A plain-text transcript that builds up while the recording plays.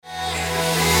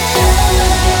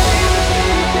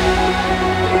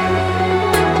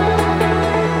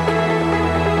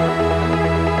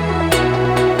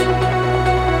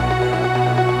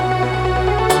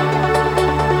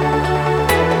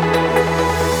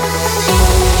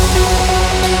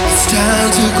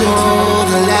to go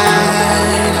the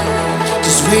line,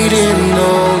 just waiting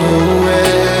on the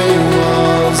way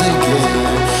once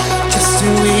again, just to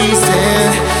we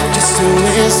stand, just to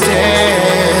we stand.